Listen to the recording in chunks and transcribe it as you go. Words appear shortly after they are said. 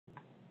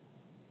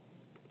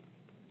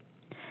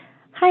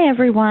Hi,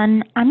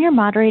 everyone. I'm your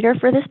moderator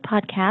for this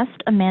podcast,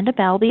 Amanda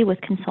Balby with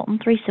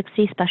Consultant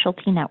 360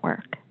 Specialty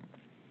Network.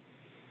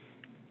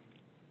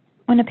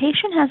 When a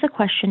patient has a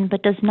question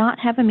but does not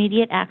have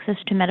immediate access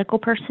to medical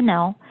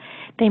personnel,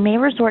 they may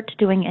resort to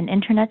doing an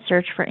internet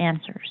search for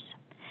answers.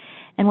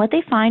 And what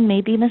they find may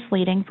be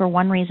misleading for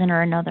one reason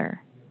or another.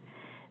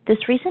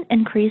 This recent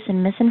increase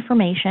in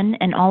misinformation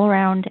and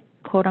all-around,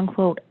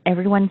 quote-unquote,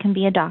 everyone can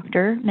be a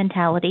doctor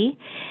mentality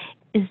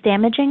is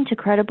damaging to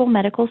credible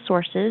medical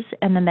sources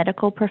and the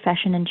medical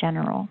profession in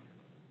general.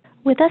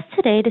 With us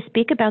today to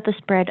speak about the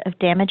spread of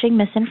damaging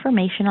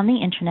misinformation on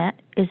the internet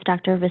is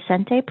Dr.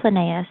 Vicente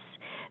Planeas,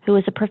 who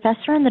is a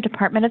professor in the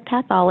Department of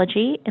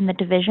Pathology in the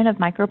Division of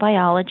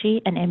Microbiology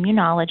and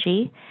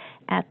Immunology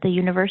at the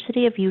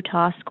University of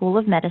Utah School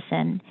of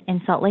Medicine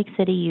in Salt Lake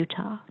City,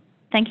 Utah.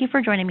 Thank you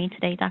for joining me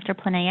today, Dr.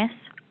 Planeas.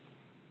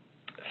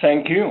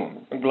 Thank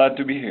you. I'm glad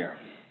to be here.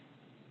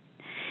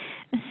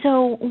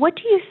 So, what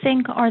do you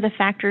think are the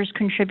factors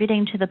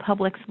contributing to the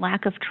public's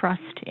lack of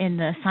trust in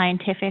the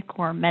scientific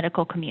or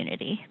medical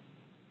community?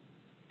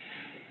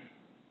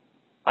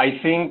 I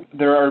think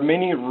there are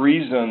many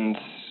reasons,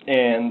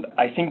 and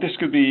I think this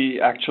could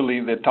be actually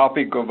the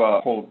topic of a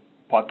whole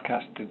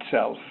podcast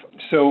itself.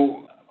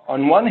 So,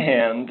 on one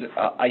hand,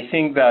 I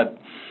think that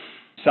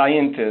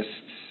scientists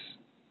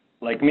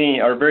like me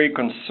are very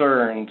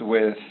concerned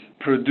with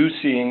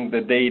producing the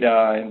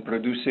data and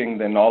producing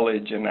the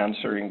knowledge and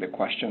answering the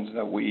questions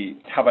that we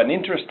have an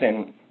interest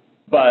in.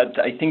 But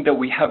I think that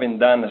we haven't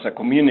done, as a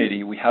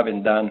community, we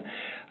haven't done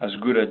as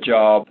good a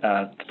job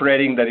at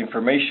spreading that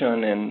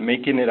information and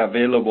making it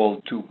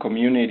available to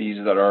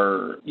communities that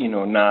are,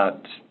 not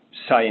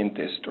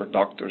scientists or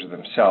doctors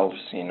themselves,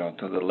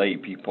 to the lay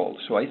people.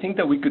 So I think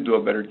that we could do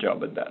a better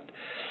job at that.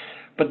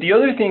 But the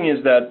other thing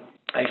is that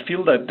I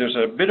feel that there's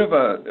a bit of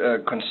a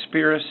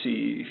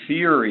conspiracy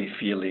theory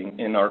feeling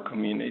in our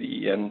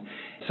community, and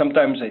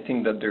sometimes I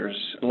think that there's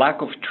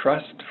lack of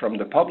trust from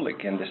the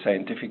public in the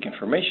scientific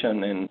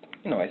information, and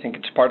I think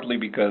it's partly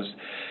because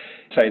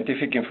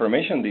scientific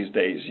information these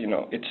days,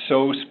 it's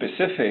so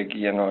specific,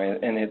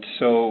 and it's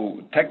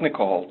so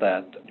technical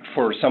that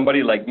for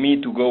somebody like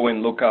me to go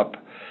and look up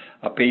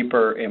a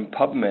paper in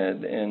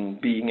PubMed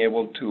and being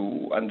able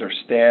to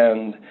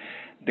understand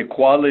the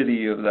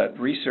quality of that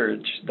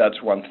research, that's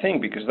one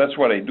thing, because that's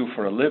what I do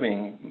for a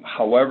living.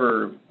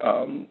 However,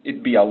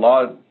 it'd be a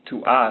lot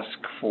to ask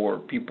for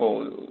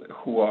people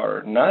who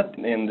are not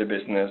in the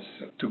business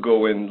to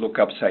go and look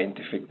up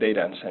scientific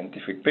data and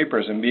scientific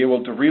papers and be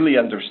able to really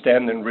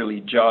understand and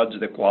really judge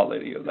the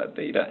quality of that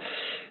data.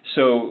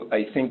 So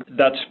I think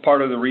that's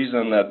part of the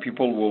reason that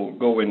people will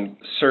go and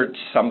search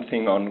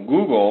something on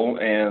Google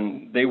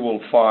and they will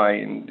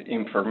find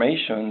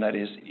information that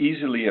is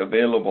easily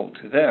available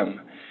to them.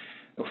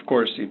 Of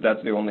course, if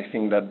that's the only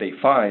thing that they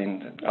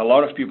find, a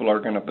lot of people are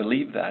going to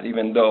believe that,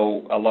 even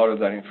though a lot of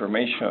that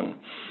information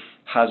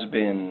has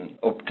been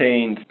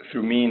obtained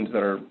through means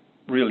that are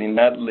really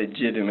not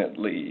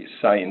legitimately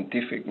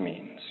scientific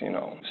means,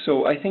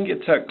 So I think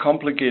it's a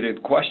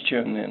complicated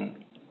question, and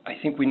I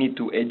think we need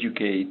to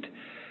educate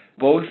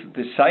both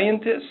the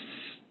scientists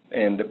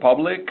and the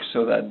public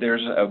so that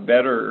there's a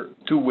better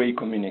two-way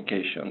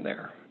communication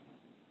there.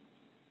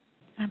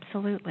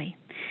 Absolutely.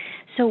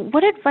 So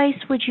what advice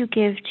would you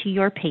give to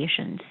your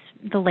patients,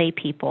 the lay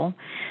people,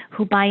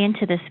 who buy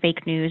into this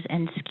fake news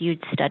and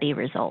skewed study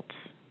results?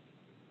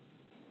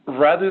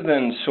 Rather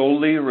than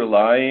solely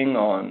relying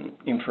on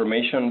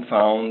information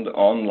found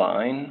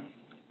online,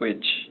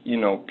 which,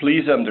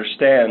 please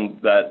understand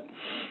that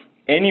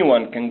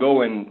anyone can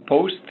go and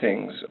post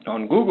things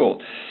on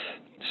Google,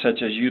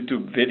 such as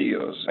YouTube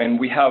videos, and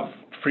we have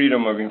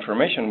freedom of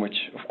information, which,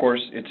 of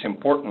course, it's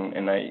important,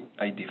 and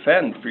I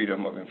defend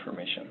freedom of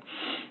information.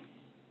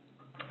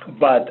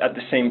 But at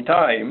the same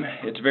time,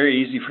 it's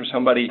very easy for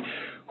somebody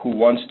who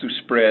wants to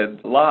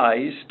spread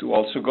lies to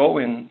also go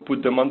and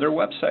put them on their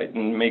website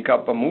and make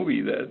up a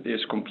movie that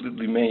is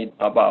completely made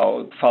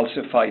about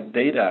falsified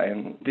data.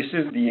 And this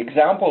is the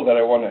example that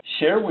I want to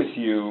share with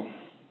you,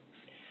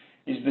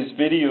 is this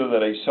video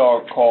that I saw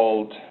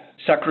called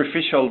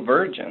Sacrificial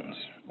Virgins.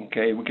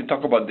 Okay, we can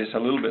talk about this a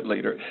little bit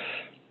later.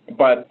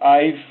 But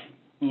I've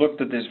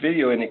looked at this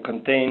video and it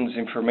contains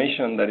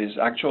information that is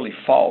actually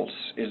false,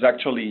 is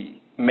actually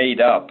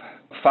made up,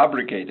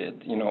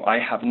 fabricated. I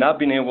have not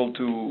been able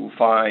to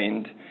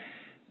find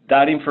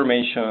that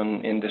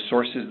information in the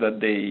sources that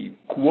they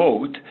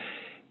quote.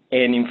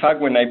 And in fact,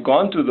 when I've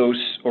gone to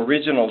those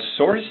original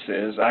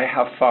sources, I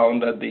have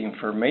found that the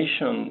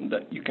information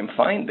that you can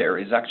find there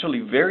is actually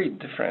very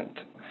different.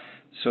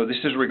 So this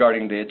is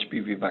regarding the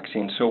HPV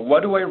vaccine. So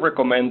what do I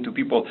recommend to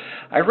people?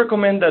 I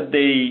recommend that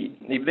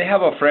if they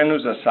have a friend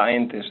who's a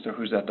scientist or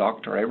who's a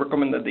doctor, I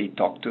recommend that they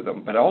talk to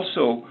them. But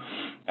also,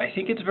 I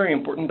think it's very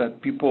important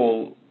that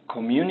people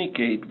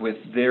communicate with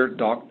their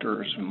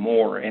doctors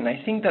more. And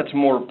I think that's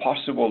more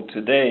possible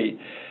today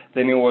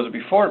than it was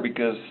before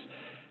because,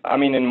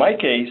 in my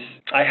case,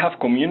 I have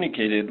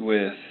communicated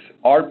with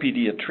our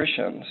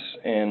pediatricians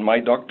and my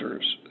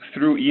doctors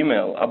through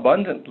email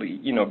abundantly,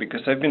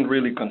 because I've been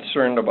really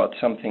concerned about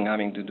something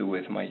having to do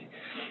with my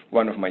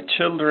one of my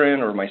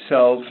children or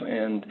myself,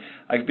 and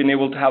I've been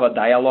able to have a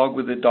dialogue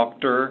with the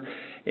doctor,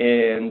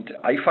 and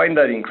I find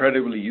that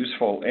incredibly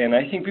useful, and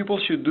I think people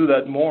should do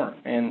that more,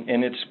 and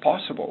it's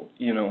possible,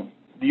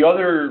 The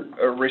other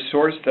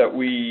resource that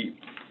we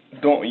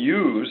don't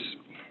use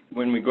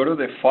when we go to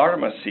the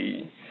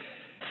pharmacy,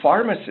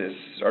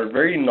 pharmacists are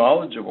very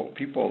knowledgeable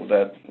people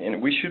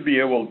and we should be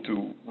able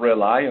to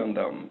rely on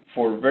them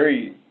for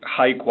very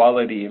high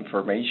quality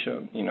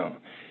information,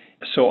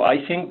 So I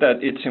think that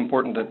it's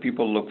important that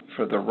people look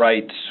for the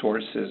right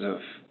sources of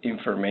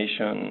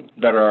information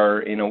that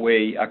are, in a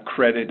way,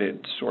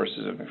 accredited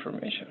sources of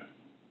information.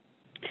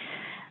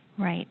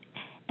 Right.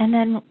 And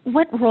then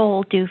what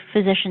role do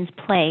physicians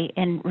play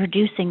in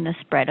reducing the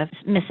spread of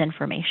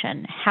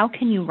misinformation? How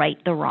can you right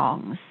the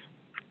wrongs?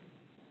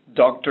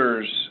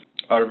 Doctors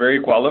are very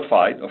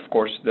qualified. Of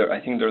course, I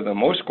think they're the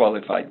most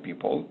qualified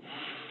people.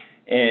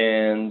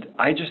 And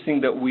I just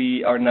think that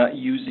we are not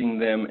using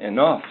them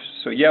enough.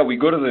 So, we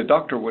go to the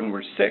doctor when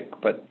we're sick,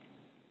 but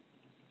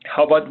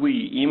how about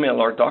we email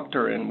our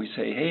doctor and we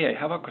say, hey, I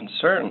have a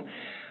concern.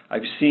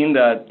 I've seen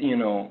that,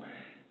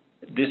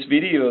 this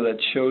video that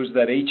shows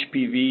that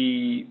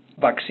HPV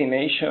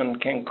vaccination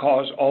can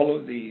cause all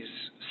of these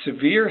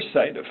severe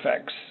side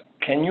effects.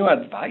 Can you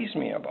advise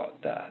me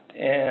about that?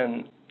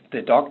 And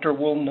the doctor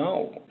will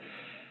know.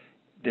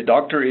 The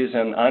doctor is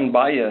an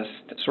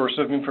unbiased source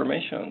of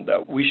information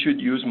that we should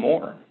use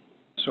more.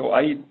 So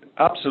I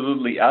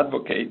absolutely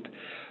advocate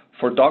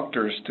for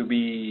doctors to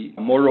be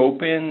more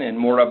open and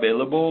more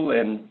available.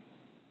 And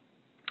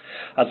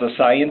as a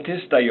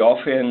scientist, I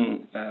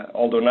often,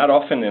 although not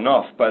often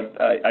enough, but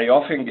I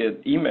often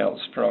get emails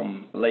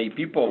from lay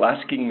people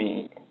asking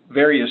me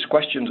various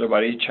questions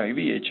about HIV.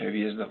 HIV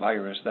is the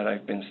virus that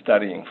I've been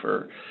studying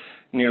for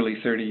nearly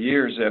 30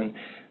 years. And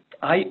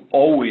I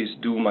always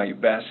do my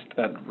best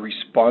at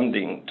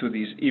responding to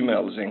these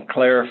emails and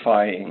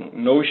clarifying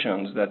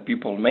notions that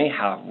people may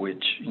have,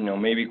 which,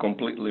 may be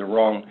completely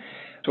wrong.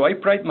 So I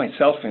pride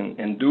myself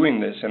in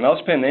doing this, and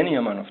I'll spend any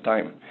amount of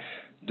time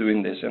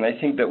doing this. And I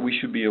think that we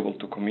should be able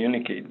to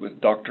communicate with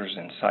doctors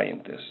and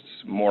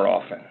scientists more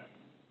often.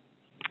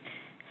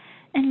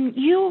 And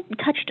you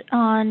touched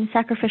on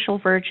Sacrificial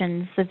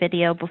Virgins, the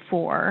video,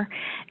 before.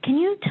 Can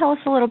you tell us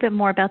a little bit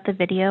more about the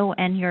video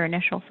and your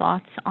initial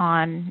thoughts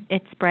on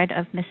its spread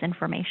of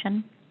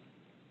misinformation?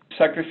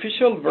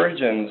 Sacrificial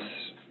Virgins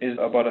is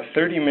about a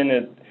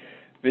 30-minute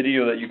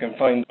video that you can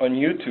find on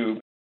YouTube.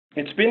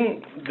 It's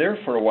been there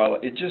for a while.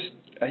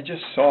 I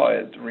just saw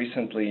it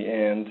recently,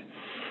 and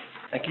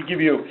I could give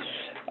you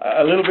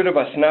a little bit of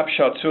a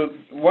snapshot. So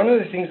one of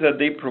the things that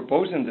they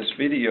propose in this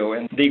video,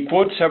 and they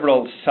quote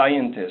several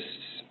scientists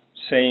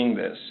saying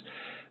this,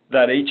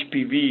 that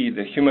HPV,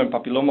 the human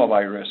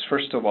papillomavirus,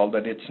 first of all,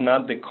 that it's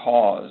not the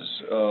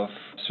cause of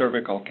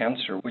cervical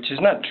cancer, which is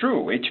not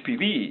true.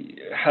 HPV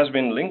has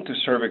been linked to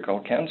cervical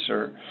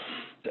cancer.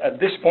 At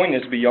this point,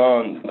 it's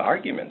beyond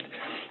argument.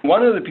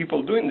 One of the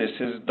people doing this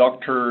is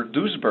Dr.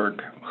 Duesberg,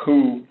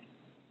 who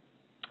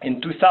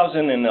in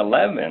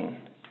 2011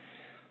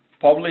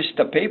 published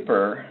a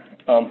paper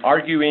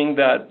arguing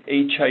that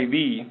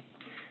HIV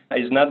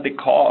is not the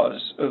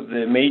cause of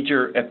the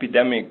major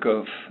epidemic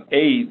of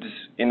AIDS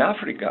in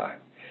Africa.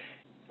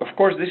 Of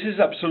course, this is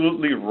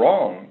absolutely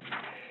wrong.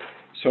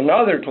 So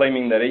now they're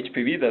claiming that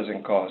HPV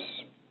doesn't cause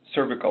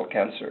cervical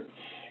cancer.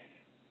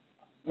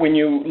 When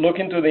you look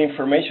into the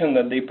information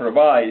that they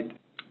provide,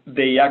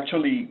 they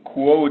actually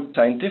quote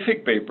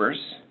scientific papers.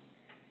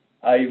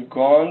 I've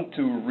gone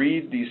to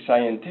read these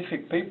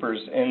scientific papers,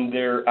 and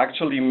they're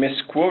actually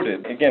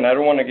misquoted. Again, I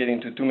don't want to get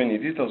into too many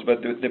details,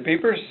 but the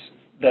papers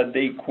that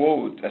they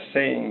quote as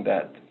saying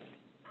that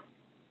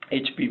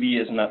HPV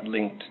is not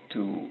linked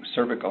to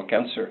cervical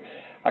cancer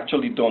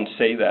actually don't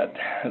say that.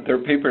 There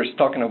are papers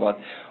talking about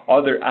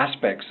other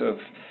aspects of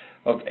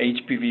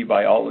HPV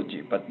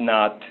biology, but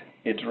not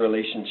its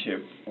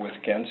relationship with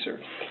cancer.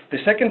 The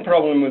second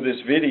problem with this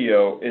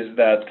video is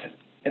that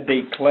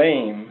they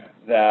claim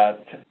that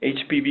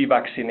HPV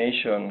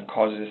vaccination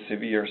causes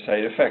severe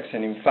side effects.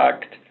 And in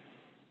fact,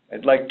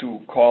 I'd like to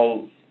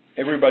call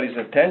everybody's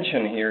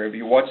attention here. If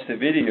you watch the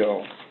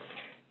video,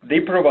 they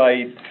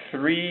provide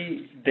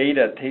 3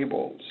 data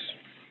tables.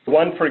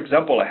 One, for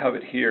example, I have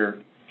it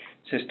here,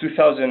 says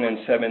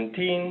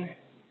 2017,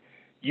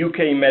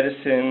 UK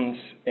Medicines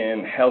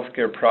and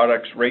Healthcare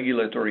Products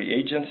Regulatory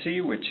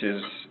Agency, which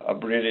is a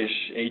British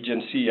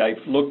agency.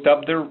 I've looked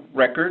up their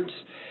records,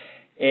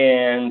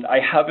 and I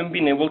haven't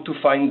been able to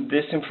find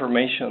this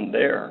information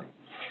there.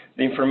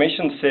 The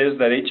information says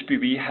that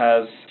HPV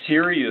has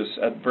serious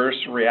adverse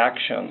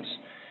reactions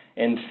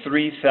in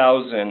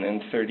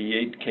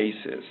 3,038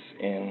 cases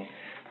in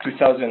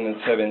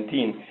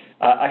 2017.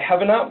 I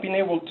have not been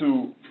able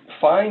to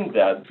find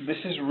that. This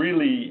is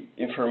really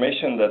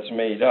information that's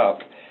made up.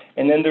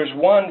 And then there's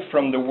one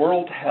from the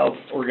World Health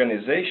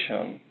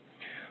Organization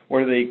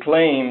where they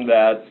claim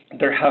that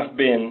there have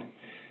been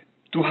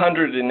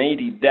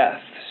 280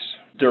 deaths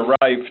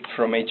derived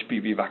from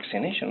HPV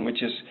vaccination,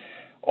 which is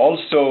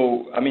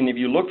also, if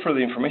you look for the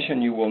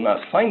information, you will not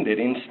find it.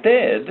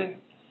 Instead,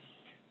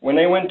 When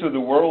I went to the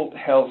World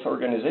Health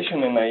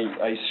Organization and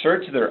I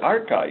searched their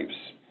archives,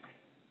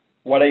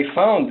 what I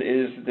found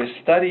is the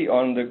study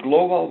on the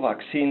global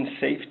vaccine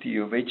safety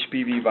of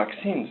HPV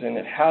vaccines, and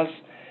it has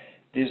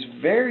this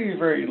very,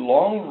 very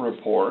long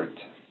report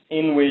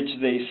in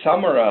which they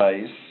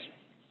summarize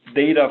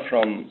data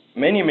from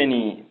many,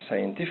 many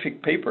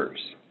scientific papers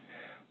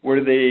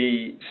where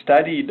they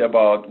studied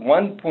about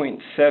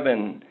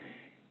 1.7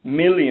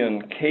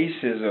 million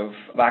cases of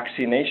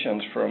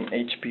vaccinations from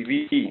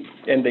HPV,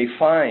 and they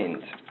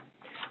find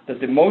that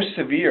the most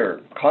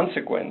severe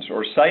consequence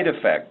or side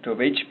effect of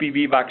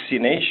HPV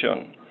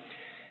vaccination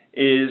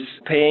is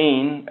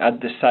pain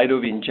at the site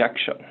of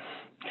injection.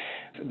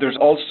 There's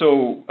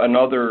also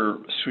another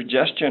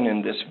suggestion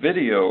in this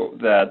video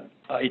that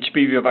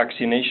HPV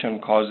vaccination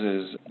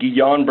causes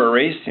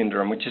Guillain-Barré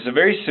syndrome, which is a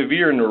very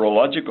severe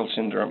neurological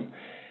syndrome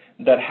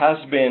that has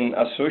been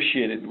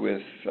associated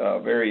with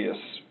various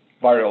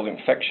viral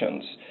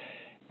infections.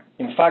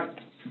 In fact,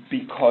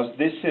 because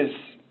this is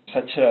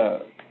such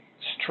a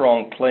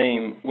strong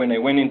claim, when I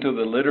went into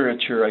the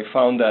literature, I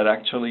found that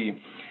actually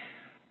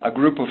a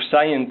group of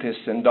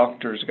scientists and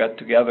doctors got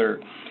together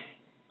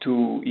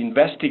to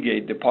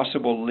investigate the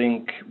possible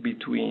link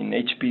between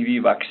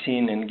HPV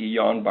vaccine and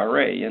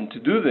Guillain-Barré. And to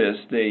do this,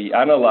 they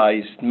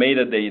analyzed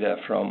metadata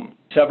from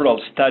several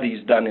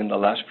studies done in the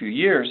last few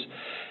years.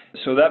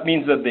 So that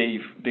means that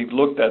they've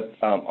looked at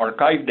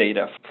archive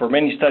data for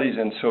many studies,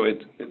 and so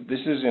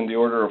this is in the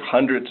order of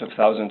hundreds of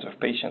thousands of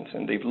patients,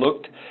 and they've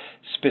looked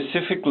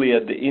specifically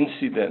at the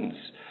incidence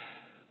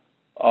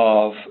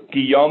of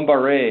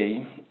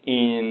Guillain-Barré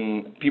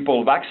in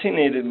people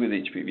vaccinated with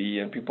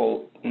HPV and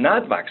people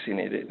not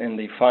vaccinated, and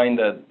they find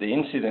that the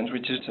incidence,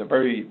 which is a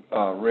very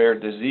rare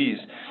disease,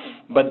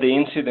 but the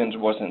incidence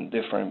wasn't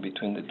different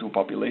between the two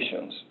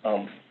populations.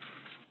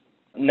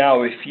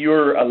 Now, if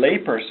you're a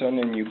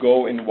layperson and you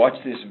go and watch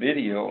this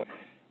video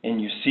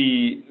and you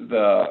see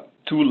the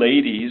two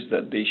ladies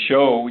that they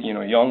show,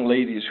 young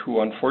ladies who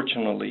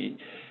unfortunately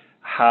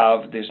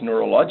have this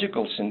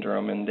neurological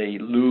syndrome and they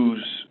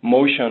lose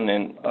motion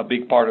in a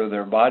big part of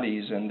their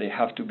bodies and they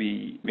have to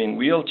be in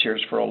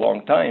wheelchairs for a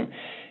long time,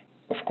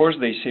 of course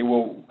they say,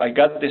 well, I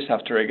got this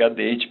after I got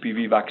the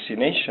HPV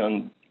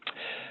vaccination.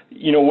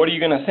 What are you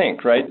going to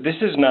think, right? This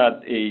is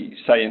not a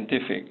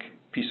scientific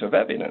piece of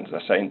evidence. A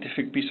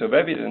scientific piece of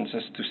evidence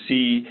is to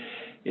see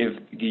if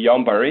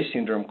Guillain-Barré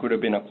syndrome could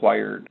have been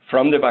acquired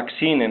from the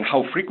vaccine and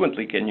how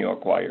frequently can you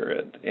acquire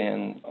it,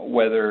 and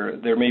whether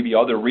there may be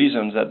other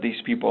reasons that these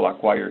people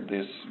acquired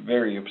this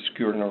very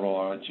obscure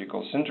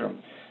neurological syndrome.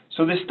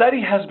 So the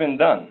study has been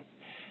done,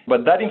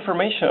 but that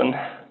information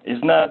is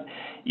not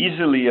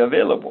easily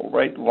available,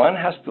 right? One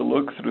has to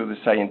look through the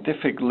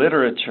scientific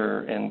literature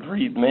and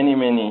read many,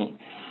 many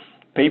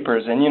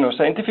papers, and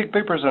scientific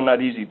papers are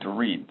not easy to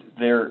read.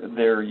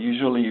 They're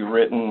usually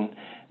written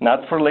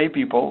not for lay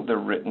people, they're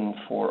written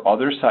for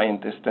other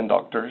scientists and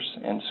doctors,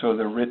 and so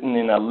they're written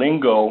in a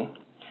lingo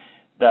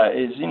that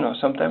is,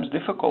 sometimes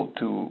difficult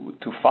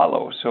to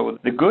follow. So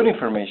the good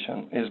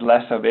information is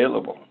less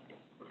available.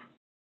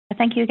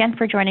 Thank you again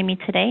for joining me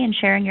today and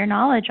sharing your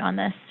knowledge on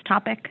this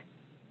topic.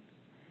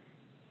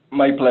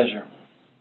 My pleasure.